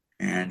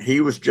 And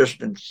he was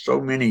just in so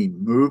many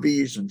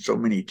movies and so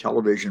many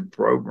television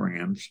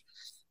programs.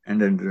 And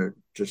then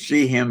to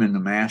see him in The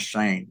Masked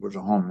Saint was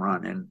a home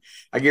run. And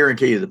I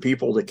guarantee you, the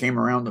people that came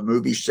around the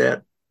movie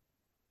set,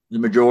 the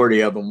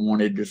majority of them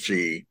wanted to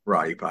see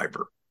Roddy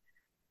Piper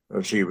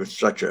because he was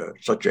such a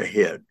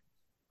hit.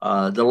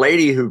 The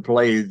lady who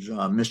plays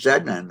Miss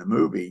Edna in the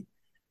movie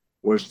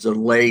was the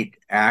late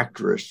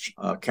actress,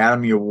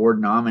 Academy Award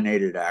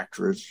nominated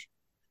actress,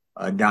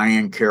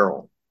 Diane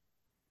Carroll.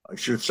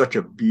 She was such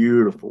a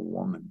beautiful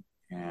woman.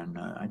 And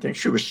I think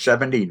she was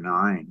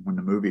 79 when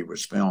the movie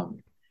was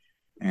filmed.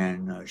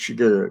 And she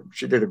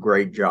did a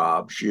great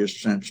job. She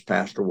has since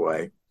passed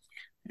away.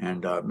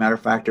 And matter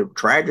of fact,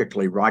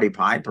 tragically, Roddy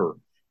Piper,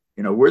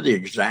 we're the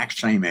exact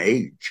same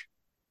age.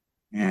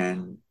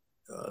 And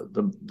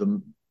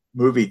the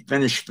movie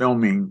finished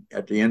filming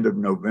at the end of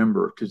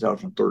November of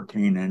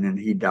 2013, and then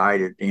he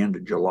died at the end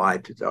of July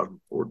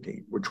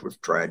 2014, which was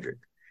tragic.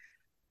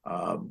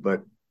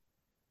 But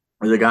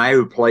the guy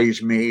who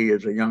plays me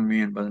is a young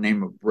man by the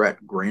name of Brett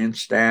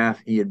Grandstaff.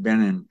 He had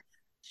been in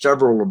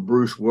several of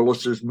Bruce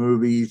Willis's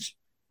movies.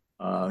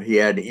 He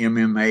had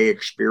MMA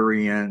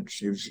experience.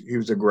 He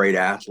was a great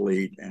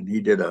athlete, and he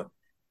did a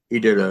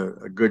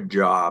good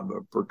job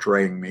of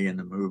portraying me in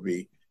the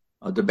movie.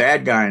 The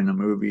bad guy in the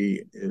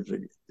movie is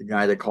the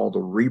guy they call the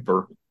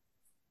Reaper,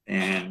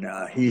 and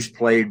he's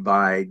played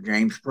by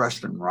James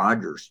Preston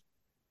Rogers.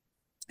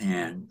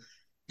 And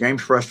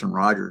James Preston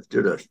Rogers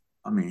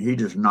he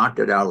just knocked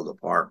it out of the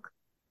park.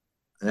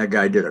 That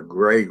guy did a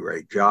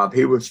great job.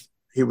 He was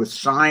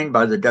signed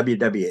by the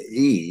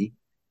WWE,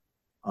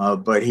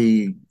 but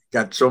he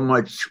got so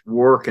much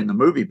work in the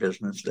movie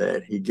business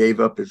that he gave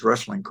up his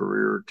wrestling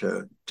career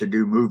to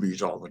do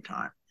movies all the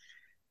time.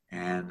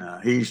 And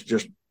he's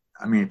just,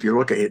 if you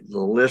look at the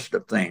list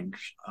of things,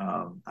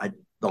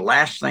 the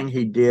last thing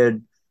he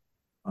did,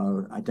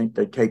 I think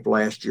they taped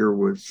last year,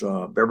 was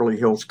Beverly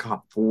Hills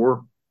Cop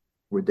 4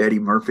 with Eddie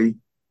Murphy.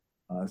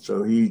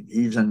 So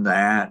he's in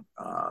that.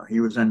 He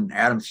was in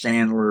Adam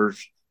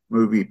Sandler's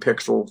movie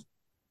Pixels.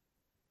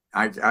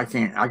 I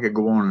could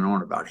go on and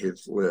on about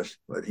his list,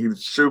 but he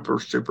was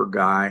super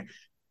guy.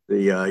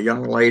 The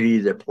young lady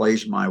that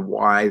plays my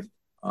wife,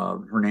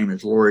 Her name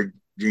is Lori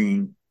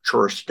Jean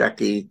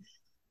Chorostecki.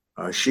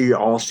 She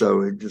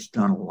also had just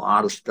done a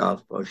lot of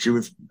stuff. She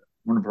was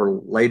one of her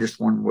latest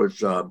one was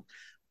the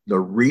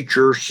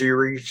Reacher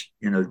series,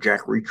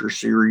 Jack Reacher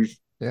series.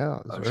 Yeah,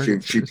 it was a very She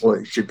good she series.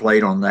 played she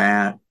played on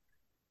that.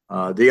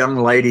 The young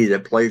lady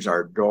that plays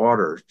our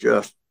daughter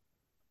just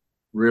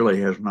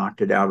really has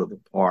knocked it out of the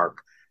park.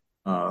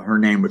 Her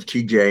name was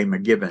T.J.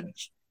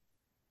 McGibbons.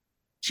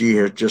 She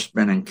has just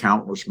been in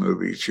countless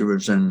movies. She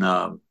was in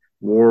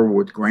War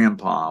with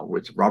Grandpa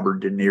with Robert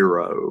De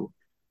Niro.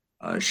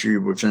 She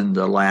was in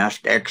the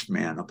last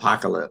X-Men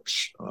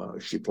Apocalypse.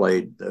 She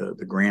played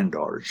the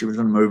granddaughter. She was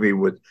in a movie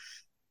with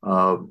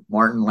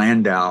Martin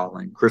Landau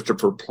and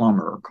Christopher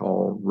Plummer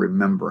called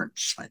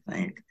Remembrance, I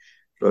think.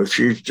 So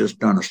she's just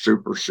done a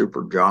super,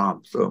 super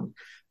job. So,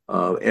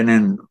 and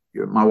then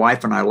my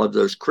wife and I love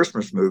those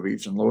Christmas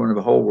movies. And lo and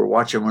behold, we're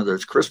watching one of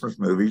those Christmas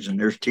movies, and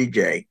there's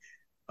TJ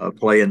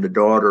playing the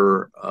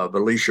daughter of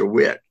Alicia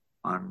Witt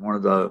on one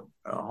of the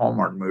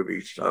Hallmark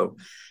movies. So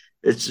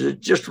it's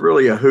just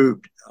really a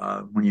hoot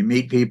when you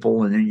meet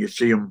people and then you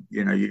see them.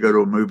 You go to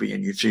a movie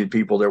and you see the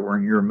people that were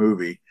in your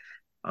movie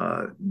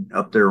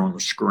up there on the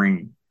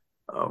screen.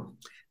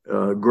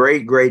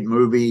 Great, great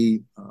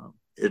movie.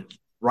 It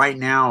right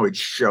now it's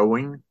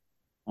showing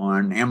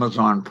on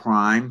Amazon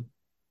Prime,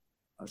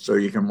 so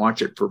you can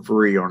watch it for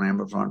free on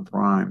Amazon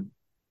Prime.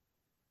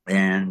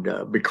 And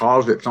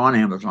because it's on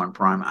Amazon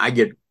Prime, I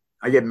get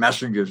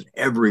messages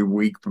every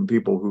week from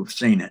people who've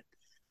seen it,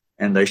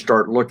 and they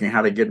start looking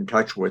how to get in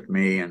touch with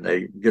me, and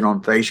they get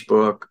on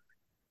Facebook,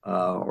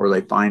 or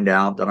they find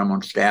out that I'm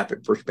on staff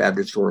at First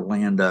Baptist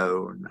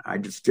Orlando, and I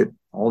just get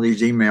all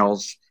these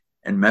emails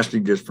and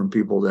messages from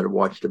people that have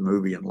watched the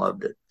movie and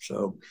loved it.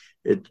 So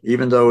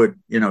even though it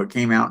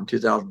came out in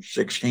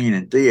 2016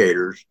 in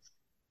theaters,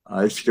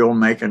 it's still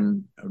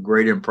making a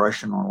great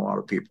impression on a lot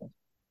of people.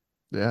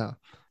 Yeah.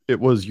 It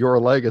was your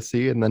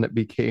legacy, and then it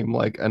became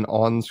like an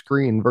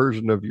on-screen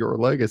version of your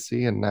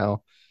legacy, and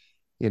now,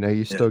 you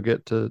Yeah, still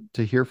get to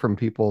hear from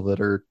people that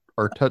are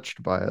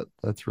touched by it.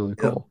 That's really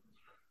yeah, cool.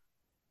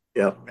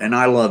 yeah. And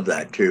I love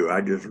that too.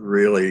 I just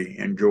really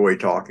enjoy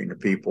talking to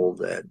people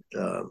that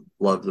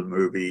love the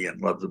movie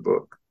and love the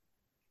book.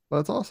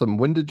 That's awesome.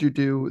 When did you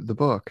do the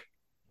book?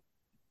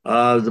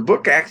 The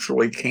book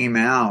actually came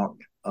out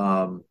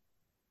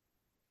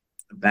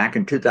back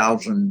in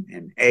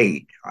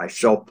 2008. I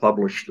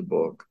self-published the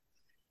book,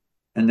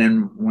 and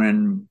then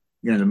when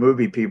the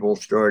movie people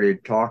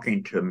started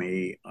talking to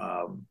me,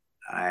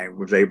 I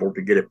was able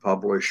to get it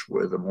published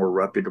with a more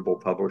reputable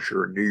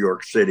publisher in New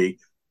York City,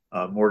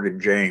 Morgan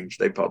James.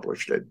 They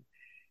published it,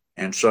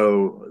 and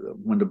so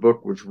when the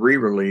book was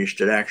re-released,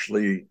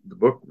 the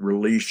book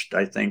released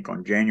I think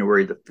on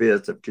January the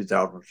 5th of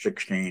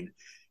 2016,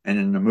 and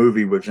then the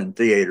movie was in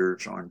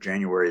theaters on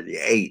January the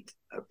 8th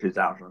of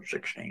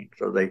 2016.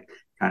 So they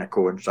kind of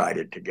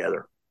coincided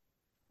together.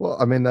 Well,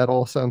 I mean, that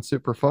all sounds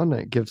super fun.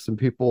 It gives some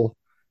people,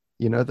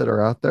 that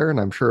are out there, and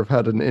I'm sure have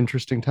had an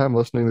interesting time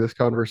listening to this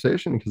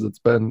conversation because it's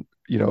been,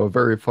 a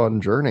very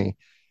fun journey.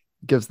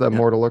 Gives them Yeah,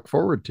 more to look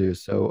forward to.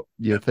 So,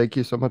 yeah. thank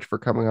you so much for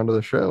coming onto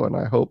the show. And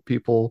I hope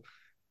people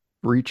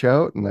reach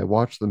out and they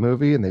watch the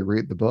movie and they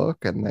read the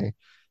book and they,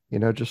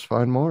 just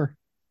find more.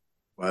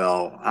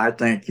 Well, I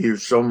thank you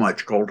so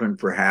much, Colton,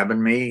 for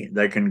having me.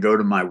 They can go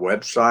to my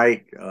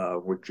website,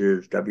 which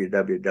is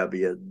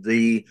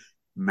www.themass,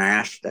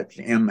 that's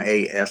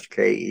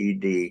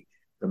MASKED,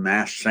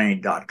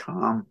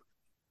 themasksaint.com.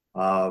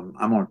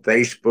 I'm on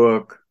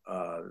Facebook.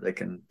 They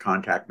can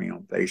contact me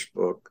on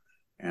Facebook.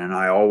 And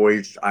I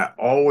always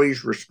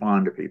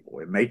respond to people.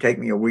 It may take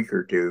me a week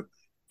or two,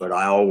 but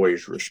I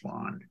always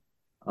respond.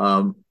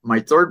 My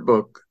third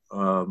book,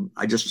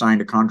 I just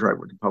signed a contract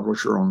with the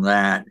publisher on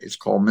that. It's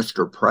called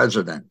Mr.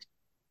 President,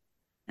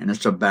 and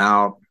it's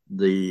about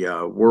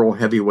the world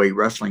heavyweight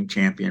wrestling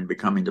champion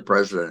becoming the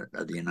president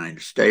of the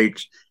United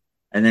States.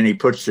 And then he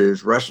puts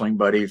his wrestling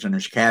buddies in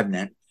his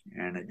cabinet,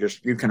 and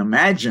you can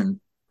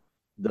imagine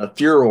the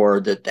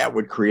furor that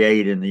would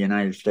create in the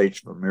United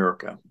States of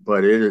America.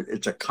 But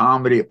it's a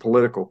comedy, a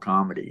political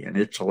comedy, and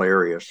it's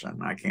hilarious,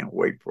 and I can't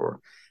wait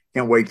for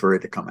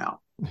it to come out.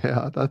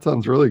 Yeah, that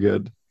sounds really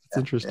good. It's Yeah,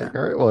 interesting. yeah,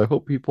 All right. Well, I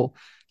hope people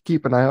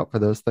keep an eye out for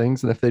those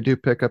things. And if they do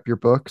pick up your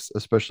books,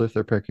 especially if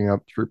they're picking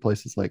up through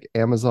places like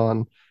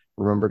Amazon,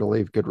 remember to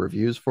leave good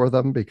reviews for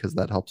them because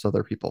that helps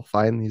other people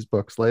find these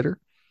books later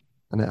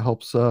and it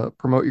helps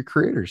promote your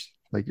creators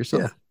like yeah,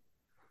 yourself.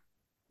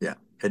 yeah.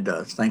 It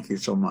does. Thank you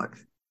so much.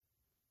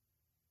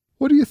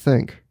 What do you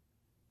think?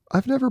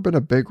 I've never been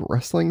a big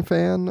wrestling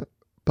fan,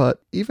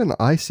 but even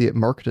I see it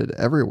marketed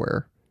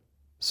everywhere.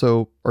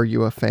 So, are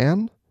you a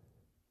fan?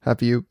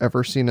 Have you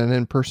ever seen an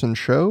in person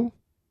show?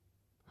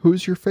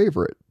 Who's your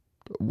favorite?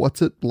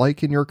 What's it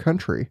like in your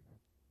country?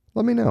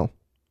 Let me know.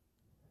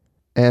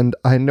 And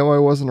I know I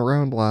wasn't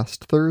around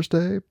last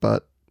Thursday,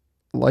 but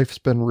life's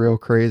been real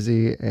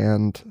crazy,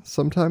 and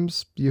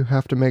sometimes you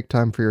have to make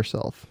time for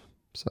yourself.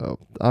 So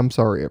I'm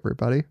sorry,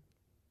 everybody.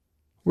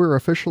 We're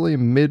officially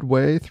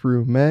midway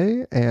through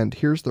May, and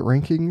here's the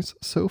rankings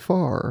so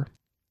far.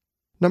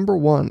 Number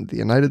 1, the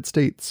United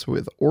States,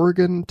 with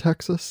Oregon,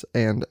 Texas,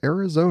 and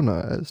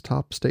Arizona as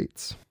top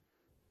states.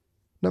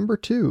 Number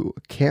 2,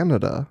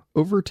 Canada,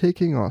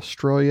 overtaking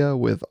Australia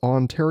with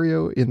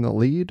Ontario in the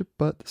lead,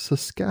 but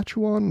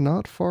Saskatchewan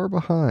not far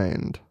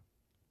behind.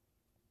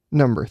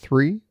 Number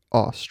 3,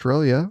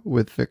 Australia,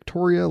 with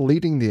Victoria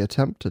leading the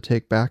attempt to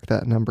take back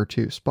that number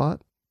 2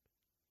 spot.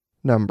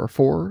 Number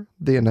 4,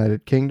 the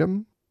United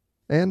Kingdom.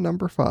 And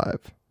number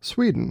 5,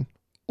 Sweden,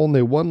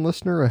 only one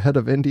listener ahead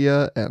of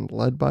India and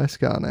led by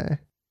Skane.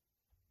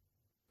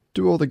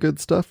 Do all the good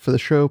stuff for the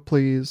show,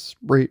 please.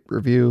 Rate,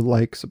 review,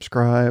 like,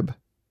 subscribe.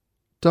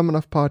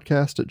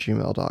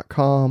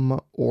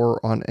 dumbenoughpodcast@gmail.com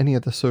or on any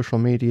of the social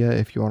media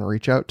if you want to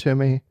reach out to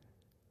me.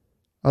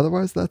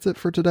 Otherwise, that's it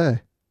for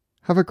today.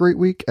 Have a great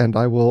week, and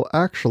I will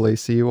actually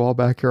see you all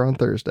back here on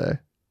Thursday.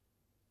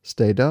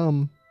 Stay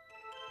dumb.